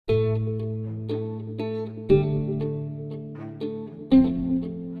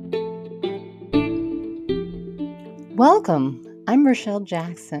Welcome. I'm Rochelle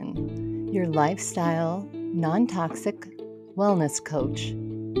Jackson, your lifestyle, non-toxic wellness coach.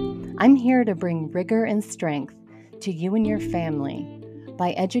 I'm here to bring rigor and strength to you and your family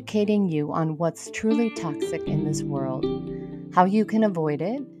by educating you on what's truly toxic in this world, how you can avoid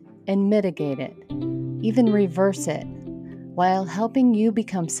it and mitigate it, even reverse it, while helping you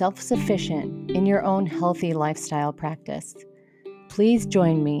become self-sufficient in your own healthy lifestyle practice. Please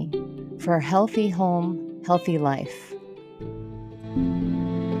join me for a healthy home, healthy life.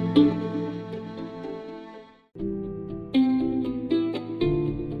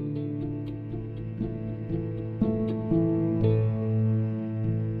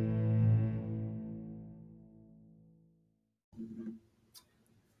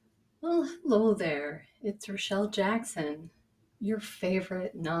 Well, hello there. It's Rochelle Jackson, your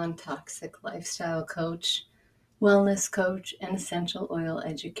favorite non-toxic lifestyle coach, wellness coach, and essential oil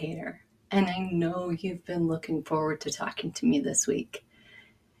educator. And I know you've been looking forward to talking to me this week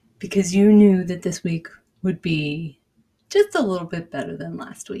because you knew that this week would be just a little bit better than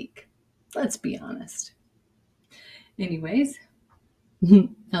last week. Let's be honest. Anyways,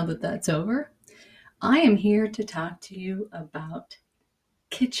 now that that's over, I am here to talk to you about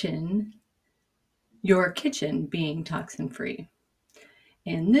your kitchen being toxin-free.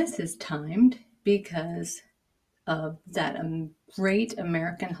 And this is timed because of that great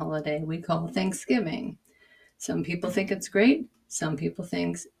American holiday we call Thanksgiving. Some people think it's great. Some people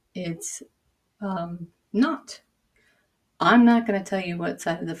think it's not. I'm not going to tell you what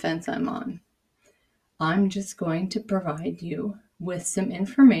side of the fence I'm on. I'm just going to provide you with some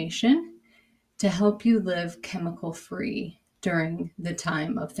information to help you live chemical-free during the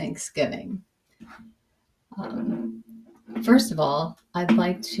time of Thanksgiving. First of all, I'd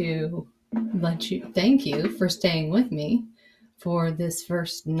like to thank you for staying with me for this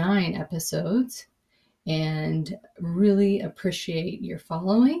first 9 episodes and really appreciate your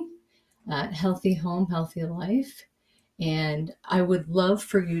following at Healthy Home, Healthy Life. And I would love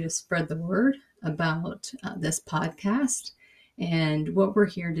for you to spread the word about this podcast and what we're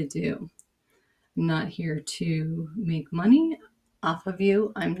here to do. I'm not here to make money off of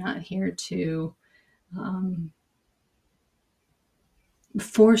you. I'm not here to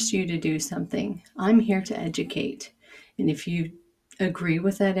force you to do something. I'm here to educate. And if you agree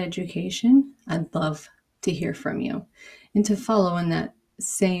with that education, I'd love to hear from you and to follow in that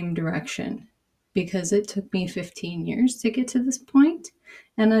same direction, because it took me 15 years to get to this point,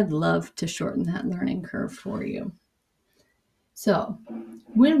 and I'd love to shorten that learning curve for you. So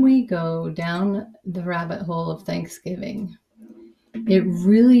when we go down the rabbit hole of Thanksgiving, it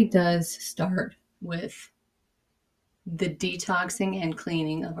really does start with the detoxing and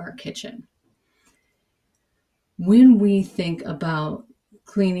cleaning of our kitchen. When we think about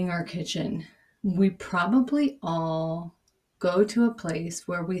cleaning our kitchen, we probably all go to a place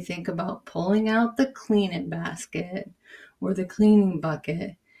where we think about pulling out the clean it basket or the cleaning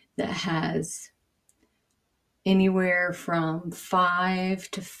bucket that has anywhere from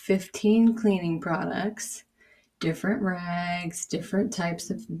 5 to 15 cleaning products, different rags, different types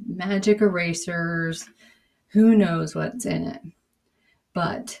of magic erasers, who knows what's in it.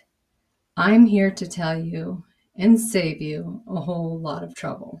 But I'm here to tell you and save you a whole lot of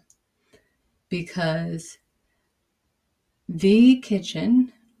trouble, because the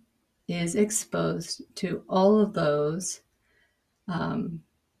kitchen is exposed to all of those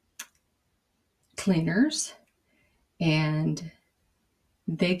cleaners, and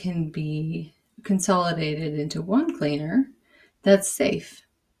they can be consolidated into one cleaner that's safe.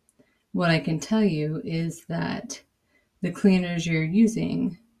 What I can tell you is that the cleaners you're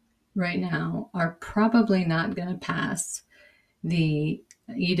using right now are probably not going to pass the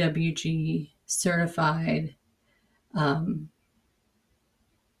EWG certified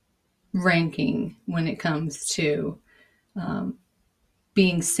ranking when it comes to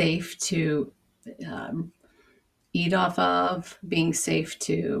being safe to eat off of, being safe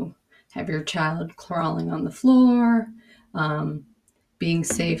to have your child crawling on the floor, being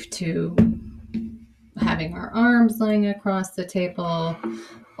safe to having our arms laying across the table,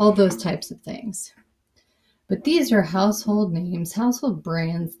 all those types of things. But these are household names, household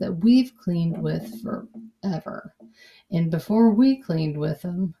brands that we've cleaned with forever. And before we cleaned with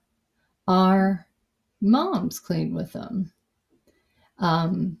them, our moms cleaned with them.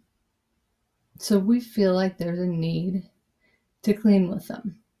 So we feel like there's a need to clean with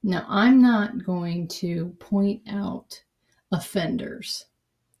them. Now, I'm not going to point out offenders.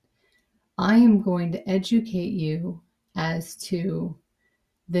 I am going to educate you as to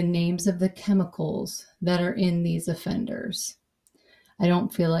the names of the chemicals that are in these offenders. I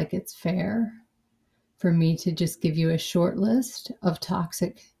don't feel like it's fair for me to just give you a short list of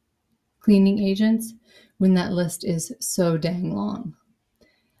toxic cleaning agents when that list is so dang long.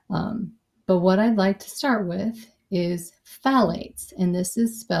 But what I'd like to start with is phthalates, and this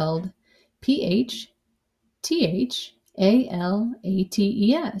is spelled PHTHALATES.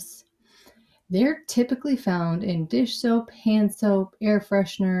 They're typically found in dish soap, hand soap, air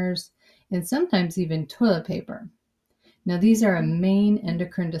fresheners, and sometimes even toilet paper. Now, these are a main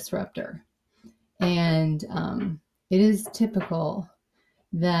endocrine disruptor, and it is typical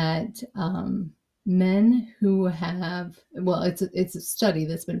that men who have, well, it's a study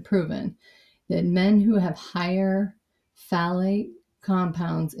that's been proven that men who have higher phthalate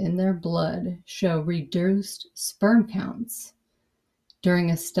compounds in their blood show reduced sperm counts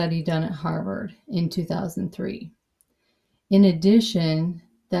during a study done at Harvard in 2003. In addition,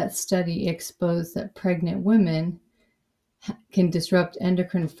 that study exposed that pregnant women can disrupt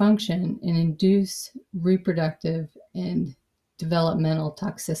endocrine function and induce reproductive and developmental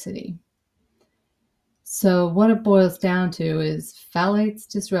toxicity. So what it boils down to is phthalates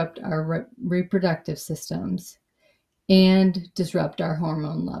disrupt our reproductive systems and disrupt our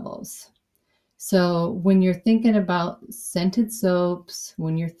hormone levels. So when you're thinking about scented soaps,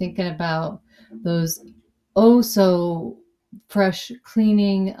 when you're thinking about those oh so fresh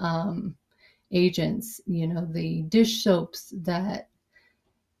cleaning agents, the dish soaps that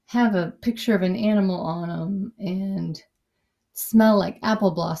have a picture of an animal on them and smell like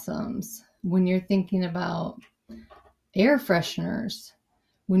apple blossoms, when you're thinking about air fresheners,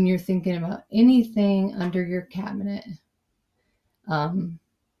 when you're thinking about anything under your cabinet,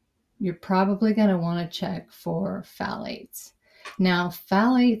 you're probably going to want to check for phthalates. Now,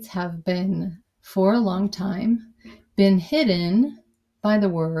 phthalates have been, for a long time, been hidden by the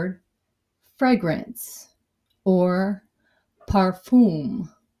word fragrance or parfum.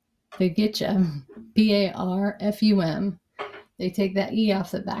 They get you, PARFUM. They take that E off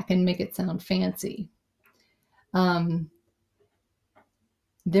the back and make it sound fancy.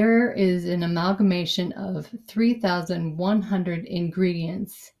 There is an amalgamation of 3,100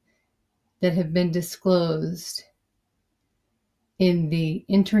 ingredients that have been disclosed in the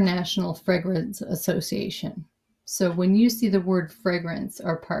International Fragrance Association. So when you see the word fragrance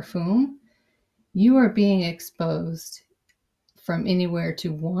or parfum, you are being exposed from anywhere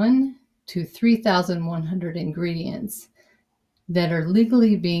to 1 to 3,100 ingredients that are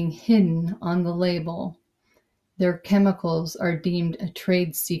legally being hidden on the label. Their chemicals are deemed a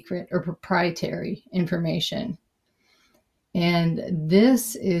trade secret or proprietary information. And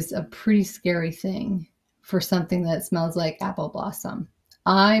this is a pretty scary thing for something that smells like apple blossom.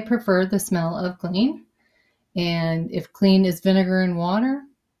 I prefer the smell of clean. And if clean is vinegar and water,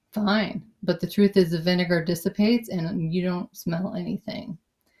 fine. But the truth is the vinegar dissipates and you don't smell anything.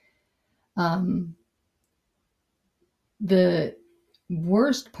 The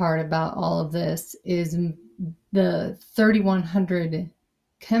worst part about all of this is the 3,100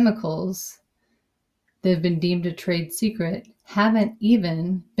 chemicals that have been deemed a trade secret haven't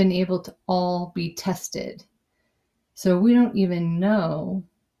even been able to all be tested. So we don't even know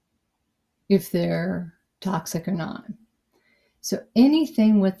if they're toxic or not. So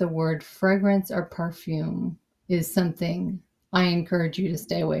anything with the word fragrance or perfume is something I encourage you to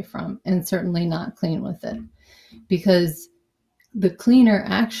stay away from, and certainly not clean with it, because the cleaner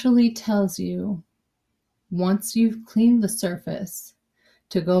actually tells you once you've cleaned the surface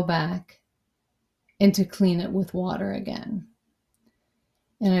to go back and to clean it with water again.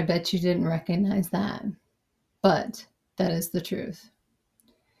 And I bet you didn't recognize that, but that is the truth.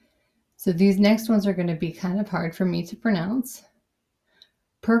 So these next ones are going to be kind of hard for me to pronounce.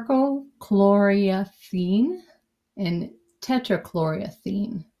 Perchloroethene and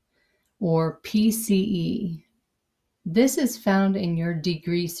tetrachloroethene, or PCE. This is found in your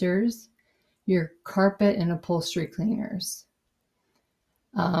degreasers, your carpet and upholstery cleaners.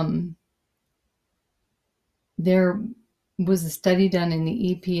 There was a study done in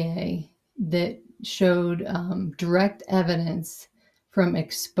the EPA that showed direct evidence from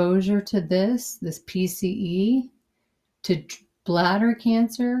exposure to this PCE, to bladder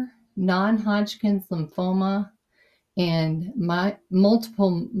cancer, non-Hodgkin's lymphoma, and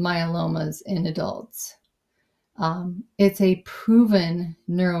multiple myelomas in adults. It's a proven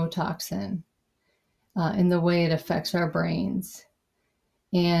neurotoxin in the way it affects our brains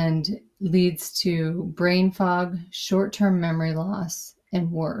and leads to brain fog, short-term memory loss, and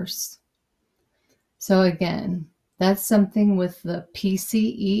worse. So again, that's something with the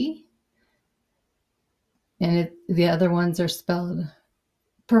PCE, and the other ones are spelled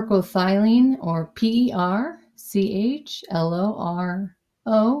perchloroethylene, or PERCHLOROETHYLENE,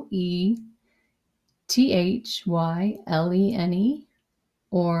 THYLENE,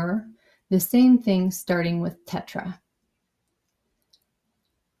 or the same thing starting with tetra.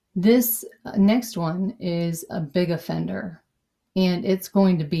 This next one is a big offender, and it's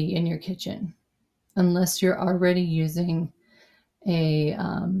going to be in your kitchen unless you're already using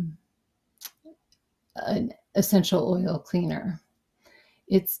an essential oil cleaner.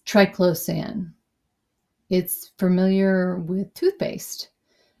 It's triclosan. It's familiar with toothpaste,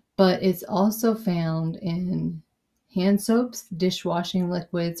 but it's also found in hand soaps, dishwashing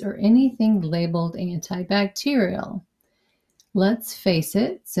liquids, or anything labeled antibacterial. Let's face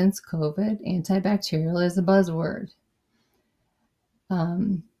it, since COVID, antibacterial is a buzzword.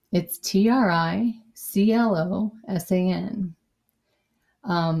 It's TRICLOSAN.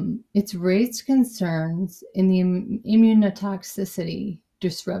 It's raised concerns in the immunotoxicity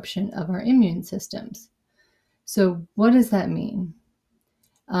disruption of our immune systems. So what does that mean?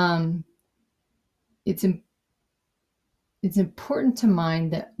 It's important to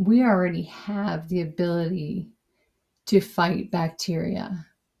mind that we already have the ability to fight bacteria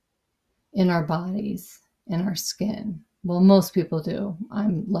in our bodies, in our skin. Well, most people do.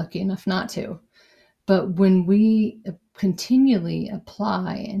 I'm lucky enough not to. But when we continually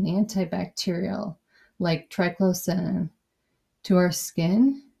apply an antibacterial like triclosan to our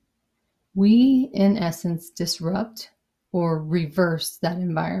skin, we, in essence, disrupt or reverse that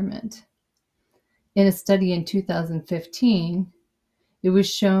environment. In a study in 2015, it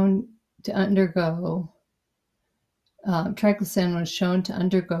was shown to undergo, triclosan was shown to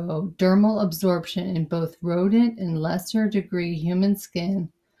undergo dermal absorption in both rodent and lesser degree human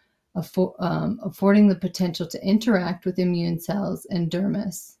skin, affording the potential to interact with immune cells and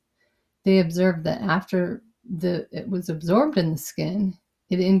dermis. They observed that after it was absorbed in the skin,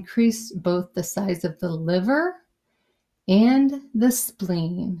 it increased both the size of the liver and the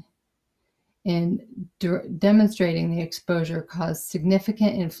spleen, and demonstrating the exposure caused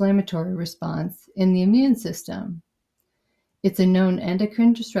significant inflammatory response in the immune system. It's a known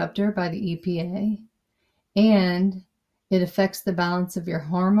endocrine disruptor by the EPA, and it affects the balance of your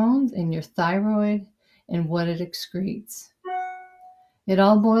hormones and your thyroid and what it excretes. It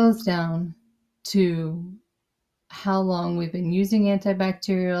all boils down to how long we've been using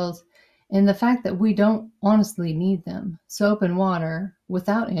antibacterials and the fact that we don't honestly need them. Soap and water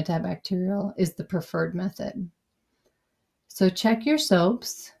without antibacterial is the preferred method. So check your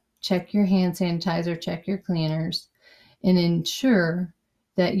soaps, check your hand sanitizer, check your cleaners, and ensure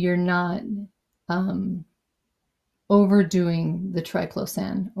that you're not overdoing the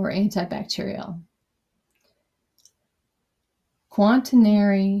triclosan or antibacterial.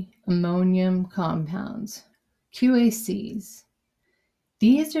 Quaternary ammonium compounds, QACs.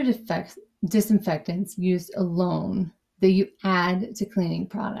 These are disinfectants used alone that you add to cleaning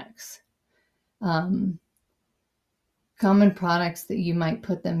products. Common products that you might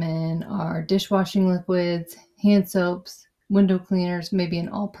put them in are dishwashing liquids, hand soaps, window cleaners, maybe an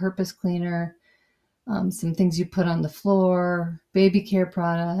all-purpose cleaner, some things you put on the floor, baby care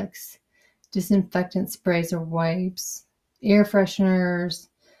products, disinfectant sprays or wipes, air fresheners,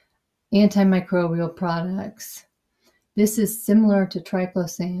 antimicrobial products. This is similar to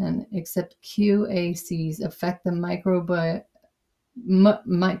triclosan, except QACs affect the microbial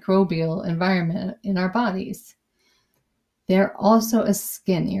environment in our bodies. They're also a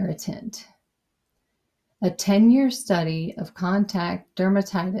skin irritant. A 10-year study of contact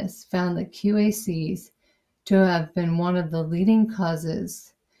dermatitis found that QACs to have been one of the leading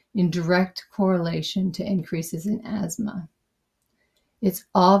causes in direct correlation to increases in asthma. It's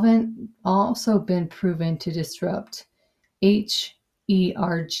often also been proven to disrupt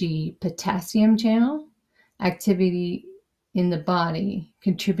HERG potassium channel activity in the body,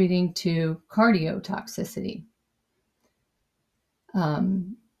 contributing to cardiotoxicity.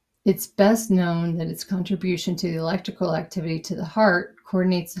 It's best known that its contribution to the electrical activity to the heart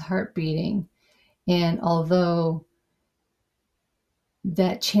coordinates the heart beating. And although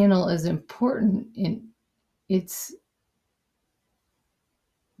that channel is important in its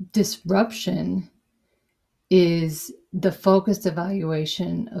disruption, is the focused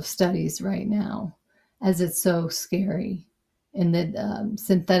evaluation of studies right now, as it's so scary. And that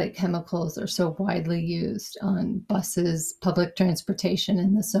synthetic chemicals are so widely used on buses, public transportation,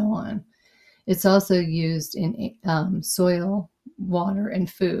 and so on. It's also used in soil, water, and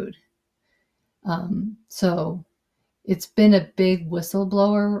food. So it's been a big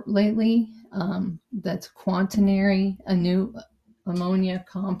whistleblower lately. That's quaternary ammonia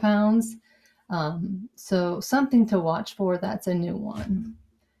compounds. So something to watch for. That's a new one.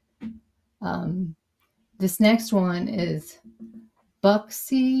 This next one is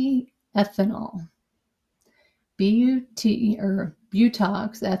buxyethanol.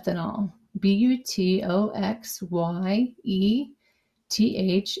 Butox ethanol,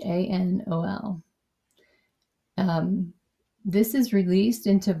 Butoxyethanol. This is released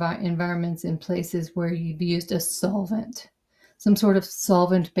into environments in places where you've used a solvent, some sort of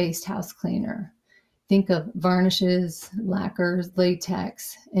solvent-based house cleaner. Think of varnishes, lacquers,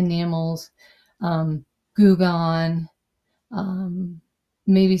 latex, enamels, Goo Gone,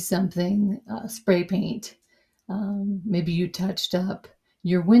 maybe something, spray paint. Maybe you touched up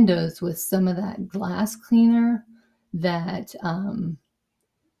your windows with some of that glass cleaner that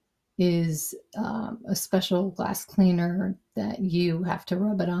is a special glass cleaner that you have to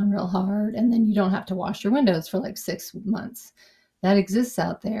rub it on real hard, and then you don't have to wash your windows for like 6 months. That exists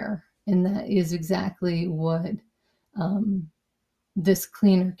out there, and that is exactly what this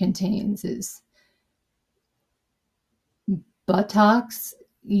cleaner contains, is butox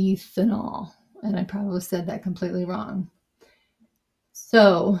ethanol. And I probably said that completely wrong.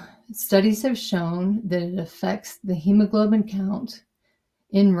 So studies have shown that it affects the hemoglobin count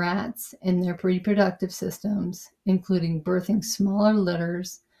in rats and their reproductive systems, including birthing smaller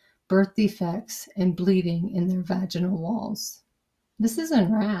litters, birth defects, and bleeding in their vaginal walls. This is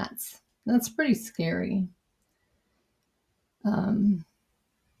in rats. That's pretty scary. The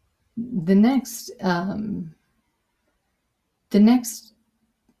next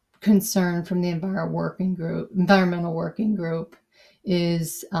concern from the environmental working group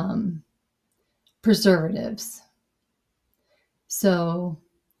is preservatives. So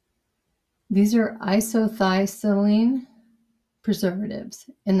these are isothiophylline preservatives,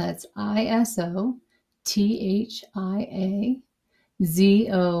 and that's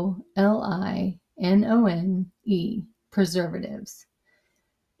ISOTHIAZOLINONE preservatives.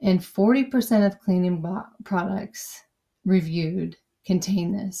 And 40% of cleaning products reviewed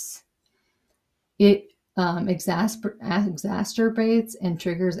contain this. It exacerbates and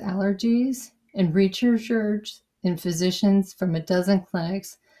triggers allergies, and researchers and physicians from a dozen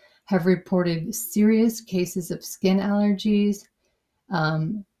clinics have reported serious cases of skin allergies,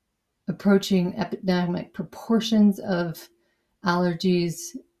 approaching epidemic proportions of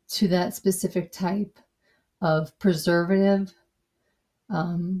allergies to that specific type of preservative,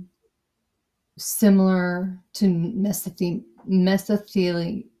 similar to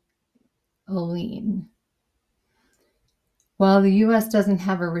methylene. While the U.S. doesn't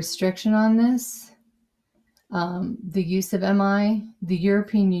have a restriction on this, the use of MI, the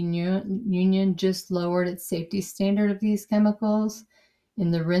European Union just lowered its safety standard of these chemicals in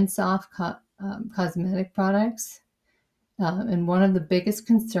the rinse-off cosmetic products. And one of the biggest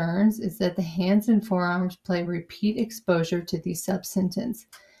concerns is that the hands and forearms play repeat exposure to these substances,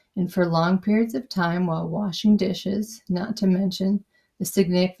 and for long periods of time while washing dishes, not to mention the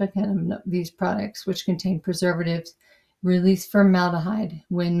significance of these products, which contain preservatives, release formaldehyde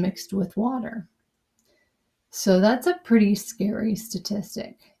when mixed with water. So that's a pretty scary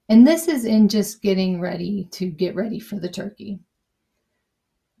statistic. And this is in just getting ready for the turkey.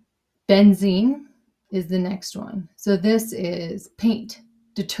 Benzene is the next one. So this is paint,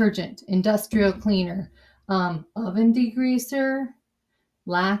 detergent, industrial cleaner, oven degreaser,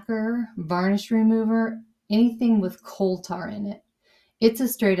 lacquer, varnish remover, anything with coal tar in it. It's a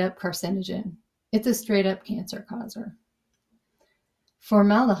straight up carcinogen. It's a straight up cancer causer.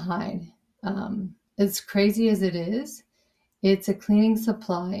 Formaldehyde, as crazy as it is, it's a cleaning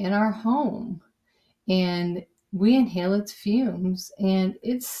supply in our home, and we inhale its fumes, and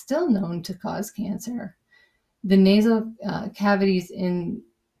it's still known to cause cancer. The nasal cavities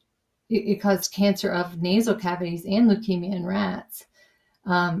it caused cancer of nasal cavities and leukemia in rats.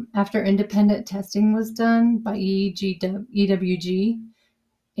 After independent testing was done by EWG,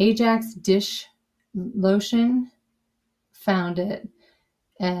 Ajax dish lotion found it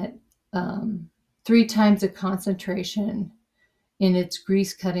at 3 times the concentration in its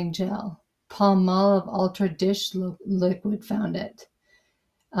grease cutting gel. Palmolive Ultra dish liquid found it.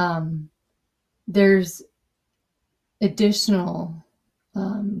 There's additional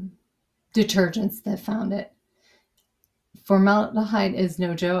detergents that found it. Formaldehyde is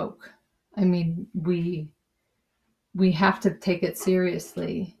no joke. I mean, we have to take it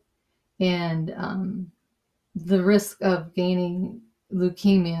seriously, and the risk of gaining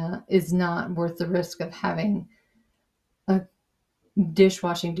leukemia is not worth the risk of having a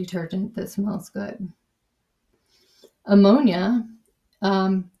dishwashing detergent that smells good. Ammonia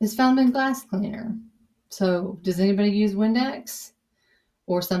is found in glass cleaner. So does anybody use Windex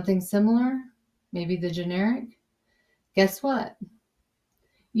or something similar? Maybe the generic? Guess what?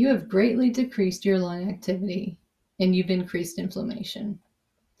 You have greatly decreased your lung activity, and you've increased inflammation.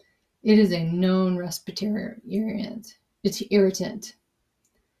 It is a known respiratory irritant. It's irritant.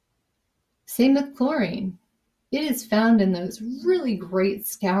 Same with chlorine. It is found in those really great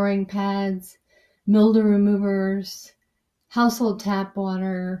scouring pads, mildew removers, household tap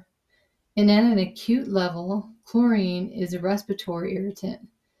water, and at an acute level, chlorine is a respiratory irritant.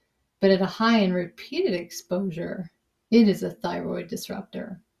 But at a high and repeated exposure, it is a thyroid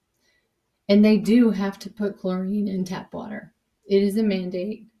disruptor. And they do have to put chlorine in tap water. It is a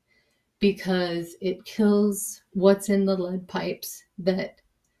mandate because it kills what's in the lead pipes that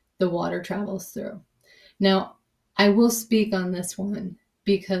the water travels through. Now, I will speak on this one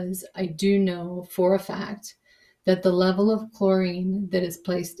because I do know for a fact that the level of chlorine that is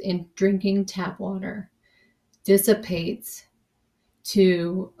placed in drinking tap water dissipates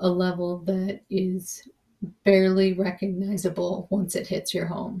to a level that is barely recognizable once it hits your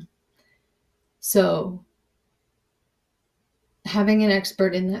home. So, having an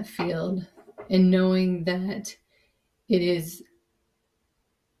expert in that field and knowing that it is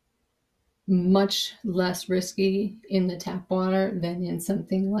much less risky in the tap water than in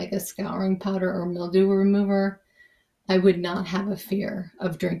something like a scouring powder or mildew remover, I would not have a fear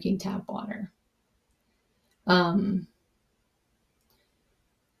of drinking tap water.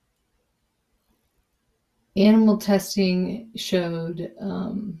 Animal testing showed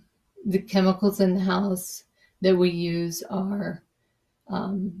the chemicals in the house that we use are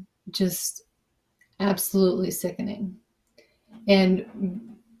just absolutely sickening.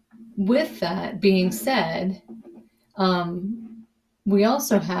 And with that being said, we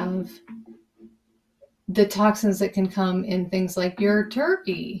also have the toxins that can come in things like your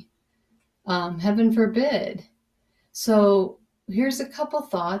turkey, heaven forbid. So here's a couple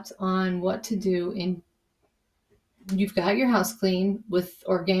thoughts on what to do in you've got your house clean with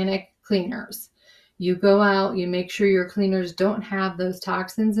organic cleaners. You go out, you make sure your cleaners don't have those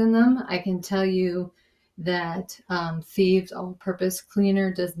toxins in them. I can tell you that Thieves All-Purpose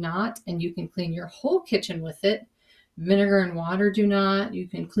Cleaner does not, and you can clean your whole kitchen with it. Vinegar and water do not. You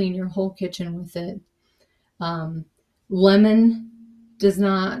can clean your whole kitchen with it. Lemon does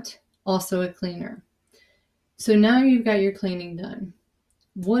not, also a cleaner. So now you've got your cleaning done.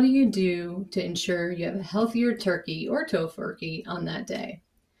 What do you do to ensure you have a healthier turkey or tofurkey on that day?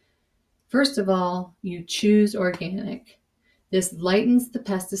 First of all, you choose organic. This lightens the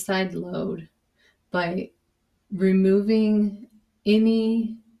pesticide load by removing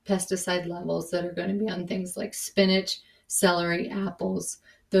any pesticide levels that are going to be on things like spinach, celery, apples,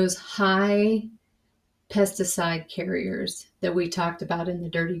 those high pesticide carriers that we talked about in the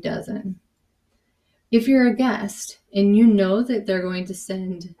Dirty Dozen. If you're a guest and you know that they're going to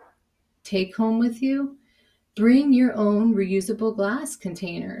send take home with you, bring your own reusable glass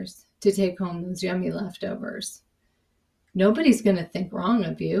containers to take home those yummy leftovers. Nobody's going to think wrong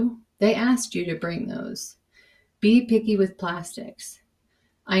of you. They asked you to bring those. Be picky with plastics.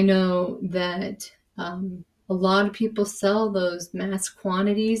 I know that a lot of people sell those mass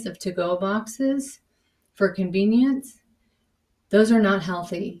quantities of to-go boxes for convenience. Those are not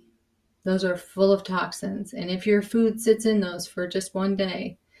healthy. Those are full of toxins. And if your food sits in those for just one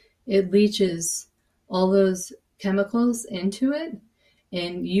day, it leaches all those chemicals into it.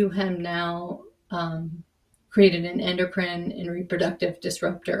 And you have now created an endocrine and reproductive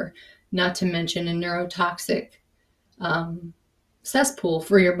disruptor, not to mention a neurotoxic cesspool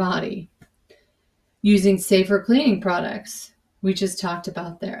for your body. Using safer cleaning products, we just talked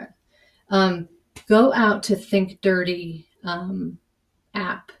about there. Go out to Think Dirty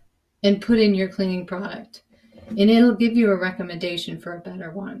app and put in your cleaning product, and it'll give you a recommendation for a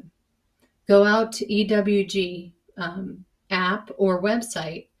better one. Go out to EWG app or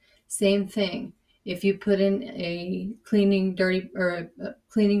website, same thing. If you put in a cleaning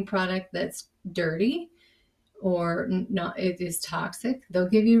product that's dirty or not, it is toxic, they'll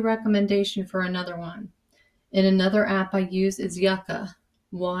give you a recommendation for another one. And another app I use is Yucca,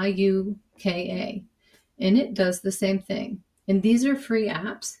 Yuka, and it does the same thing. And these are free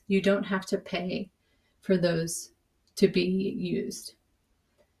apps. You don't have to pay for those to be used.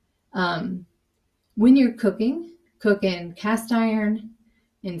 When you're cooking, cook in cast iron,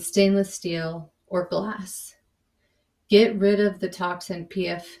 in stainless steel, or glass. Get rid of the toxin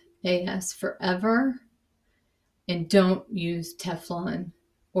PFAS forever, and don't use Teflon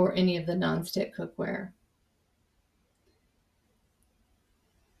or any of the nonstick cookware.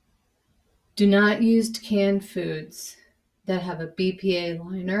 Do not use canned foods that have a BPA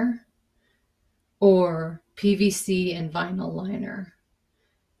liner or PVC and vinyl liner.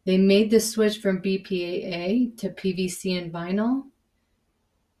 They made the switch from BPA to PVC and vinyl,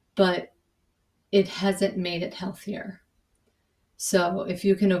 but it hasn't made it healthier. So if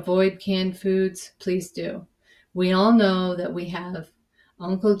you can avoid canned foods, please do. We all know that we have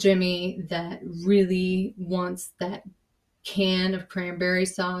Uncle Jimmy that really wants that can of cranberry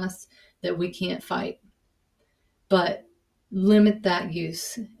sauce that we can't fight. But limit that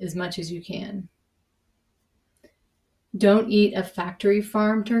use as much as you can. Don't eat a factory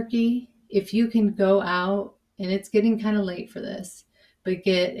farm turkey. If you can go out, and it's getting kind of late for this, but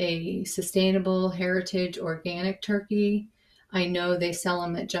get a sustainable heritage organic turkey. I know they sell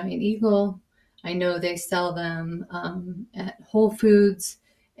them at Giant Eagle. I know they sell them at Whole Foods.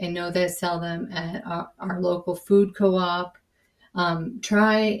 I know they sell them at our local food co-op.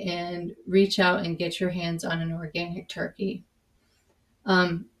 Try and reach out and get your hands on an organic turkey.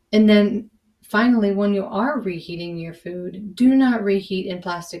 And then finally, when you are reheating your food, do not reheat in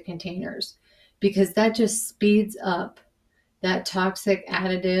plastic containers because that just speeds up that toxic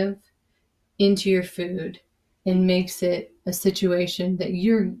additive into your food and makes it a situation that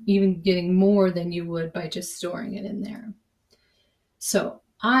you're even getting more than you would by just storing it in there. So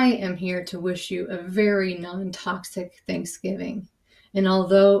I am here to wish you a very non-toxic Thanksgiving. And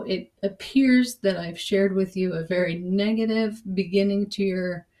although it appears that I've shared with you a very negative beginning to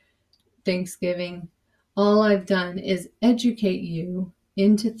your Thanksgiving, all I've done is educate you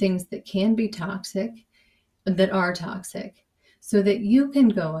into things that can be toxic, that are toxic, so that you can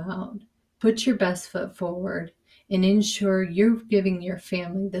go out, put your best foot forward, and ensure you're giving your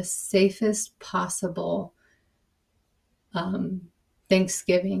family the safest possible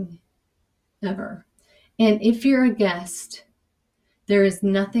Thanksgiving ever. And if you're a guest, there is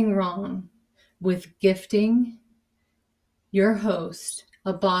nothing wrong with gifting your host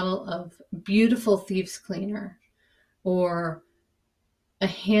a bottle of beautiful Thieves Cleaner or a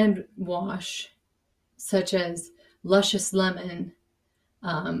hand wash such as Luscious Lemon,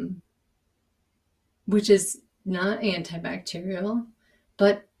 which is not antibacterial,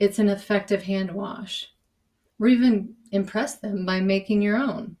 but it's an effective hand wash. Or even impress them by making your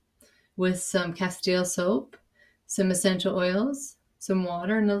own with some Castile soap, some essential oils, some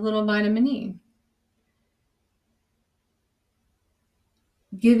water, and a little vitamin E.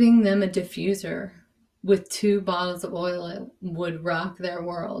 Giving them a diffuser with 2 bottles of oil would rock their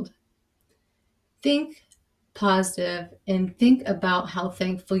world. Think positive and think about how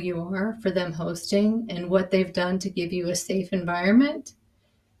thankful you are for them hosting and what they've done to give you a safe environment,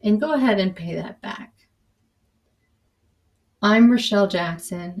 and go ahead and pay that back. I'm Rochelle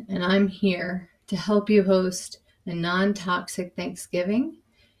Jackson, and I'm here to help you host a non-toxic Thanksgiving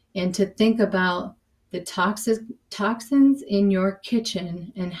and to think about the toxins in your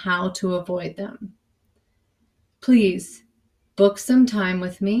kitchen and how to avoid them. Please book some time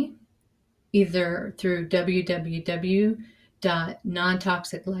with me, either through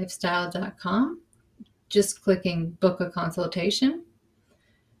www.nontoxiclifestyle.com, just clicking book a consultation,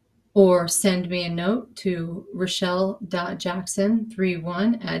 or send me a note to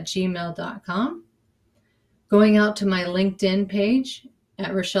rochelle.jackson31@gmail.com. Going out to my LinkedIn page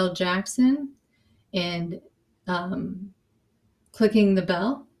at Rochelle Jackson and clicking the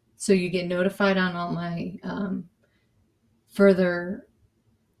bell so you get notified on all my further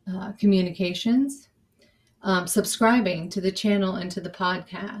communications. Subscribing to the channel and to the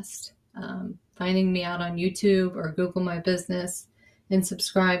podcast. Finding me out on YouTube or Google My Business and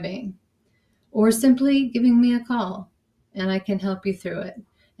subscribing, or simply giving me a call and I can help you through it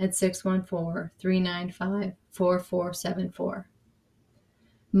at 614-395-4474.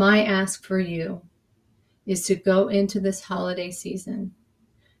 My ask for you is to go into this holiday season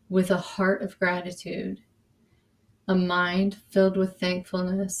with a heart of gratitude, a mind filled with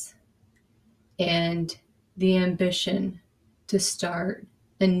thankfulness, and the ambition to start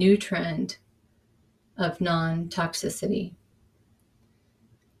a new trend of non-toxicity.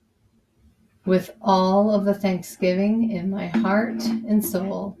 With all of the Thanksgiving in my heart and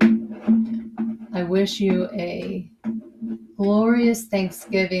soul, I wish you a glorious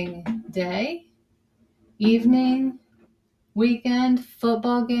Thanksgiving day, evening, weekend,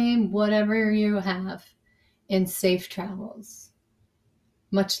 football game, whatever you have, and safe travels.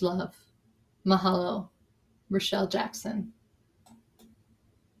 Much love. Mahalo. Rochelle Jackson.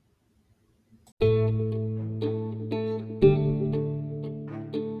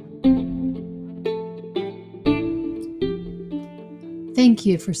 Thank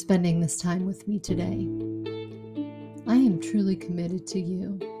you for spending this time with me today. I am truly committed to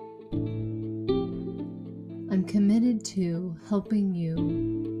you. I'm committed to helping you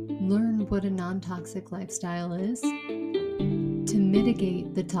learn what a non-toxic lifestyle is, to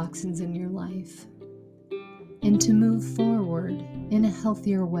mitigate the toxins in your life, and to move forward in a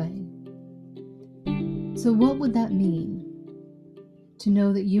healthier way. So what would that mean? to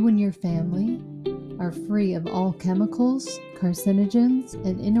know that you and your family are free of all chemicals, carcinogens,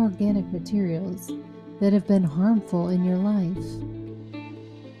 and inorganic materials that have been harmful in your life.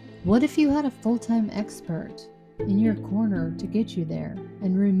 What if you had a full-time expert in your corner to get you there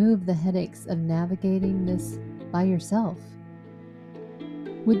and remove the headaches of navigating this by yourself?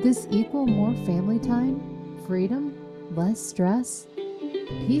 Would this equal more family time, freedom, less stress,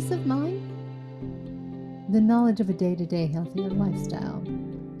 peace of mind? The knowledge of a day-to-day healthier lifestyle,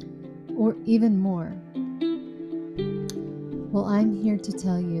 or even more? Well, I'm here to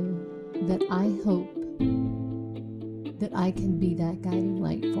tell you that I hope that I can be that guiding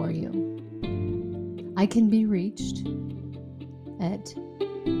light for you. I can be reached at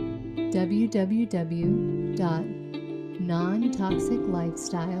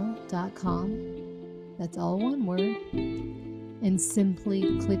www.nontoxiclifestyle.com. That's all one word. And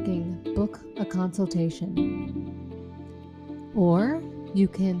simply clicking book a consultation. Or you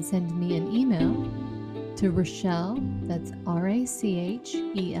can send me an email to Rachelle, that's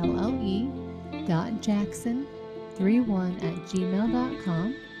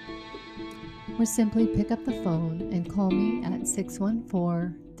RACHELLE.Jackson31@gmail.com, or simply pick up the phone and call me at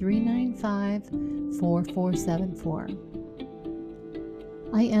 614-395-4474.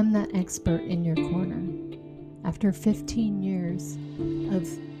 I am that expert in your corner. After 15 years of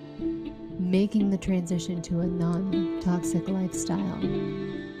making the transition to a non-toxic lifestyle,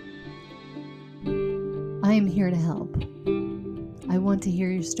 I am here to help. I want to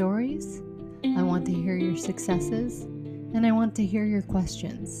hear your stories, I want to hear your successes, and I want to hear your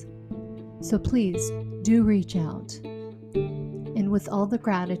questions. So please do reach out. And with all the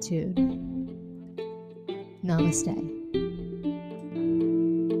gratitude, namaste.